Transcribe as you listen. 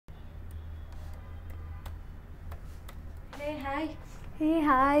Hey, hi. Hey,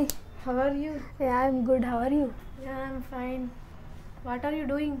 hi. How are you? Yeah, I'm good. How are you? Yeah, I'm fine. What are you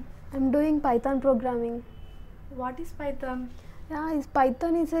doing? I'm doing Python programming. What is Python? Yeah,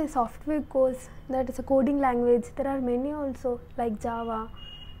 Python is a software course that is a coding language. There are many also like Java.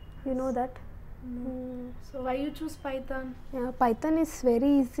 You know that? No. So why you choose Python? Yeah, Python is very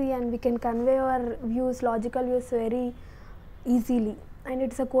easy and we can convey our views, logical views very easily. And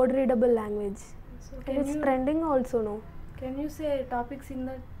it's a code readable language. So And it's trending also, no? Can you say topics in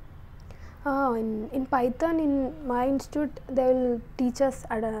that? In Python, in my institute, they will teach us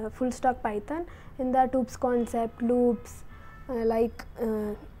at a full stack Python. In that, OOPS concept, loops,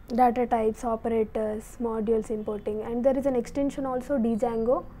 data types, operators, modules importing, and there is an extension also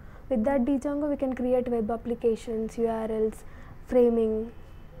Django. With that Django, we can create web applications, URLs, framing.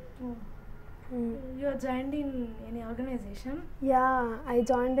 You are joined in any organization? Yeah, I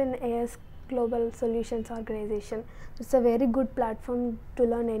joined in AS Global Solutions Organization. It's a very good platform to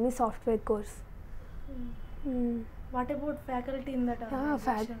learn any software course. What about faculty in that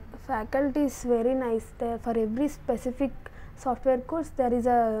organization? Faculty is very nice. There for every specific software course there is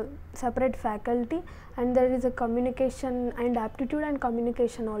a separate faculty, and there is a communication and aptitude and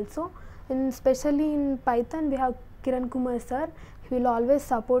communication also. Especially in Python we have Kiran Kumar sir. He will always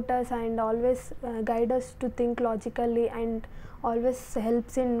support us and always guide us to think logically, and always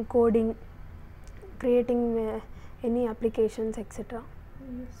helps in coding, creating any applications, etc.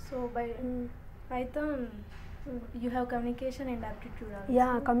 So by Python you have communication and aptitude also.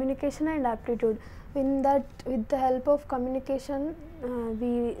 Yeah, communication and aptitude. In that, with the help of communication,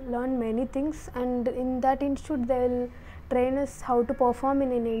 we learn many things, and in that institute they will train us how to perform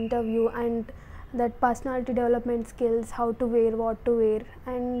in an interview, and that personality development skills, how to wear, what to wear,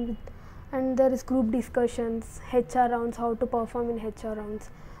 and there is group discussions, HR rounds, how to perform in HR rounds.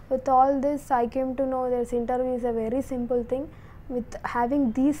 With all this, I came to know this interview is a very simple thing. With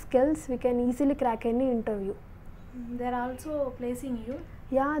having these skills, we can easily crack any interview. They are also placing you?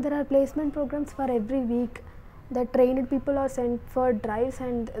 Yeah, there are placement programs for every week. The trained people are sent for drives,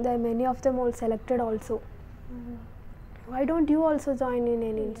 and there are many of them all selected also. Why don't you also join in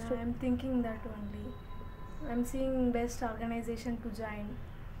any institute? I'm thinking that only. I'm seeing best organization to join.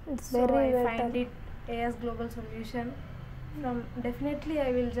 It's so very I better. find it AS Global Solution. Definitely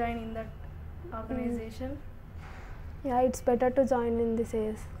I will join in that organization. Yeah, it's better to join in this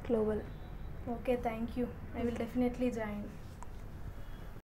AS Global. Okay, thank you. I will definitely join.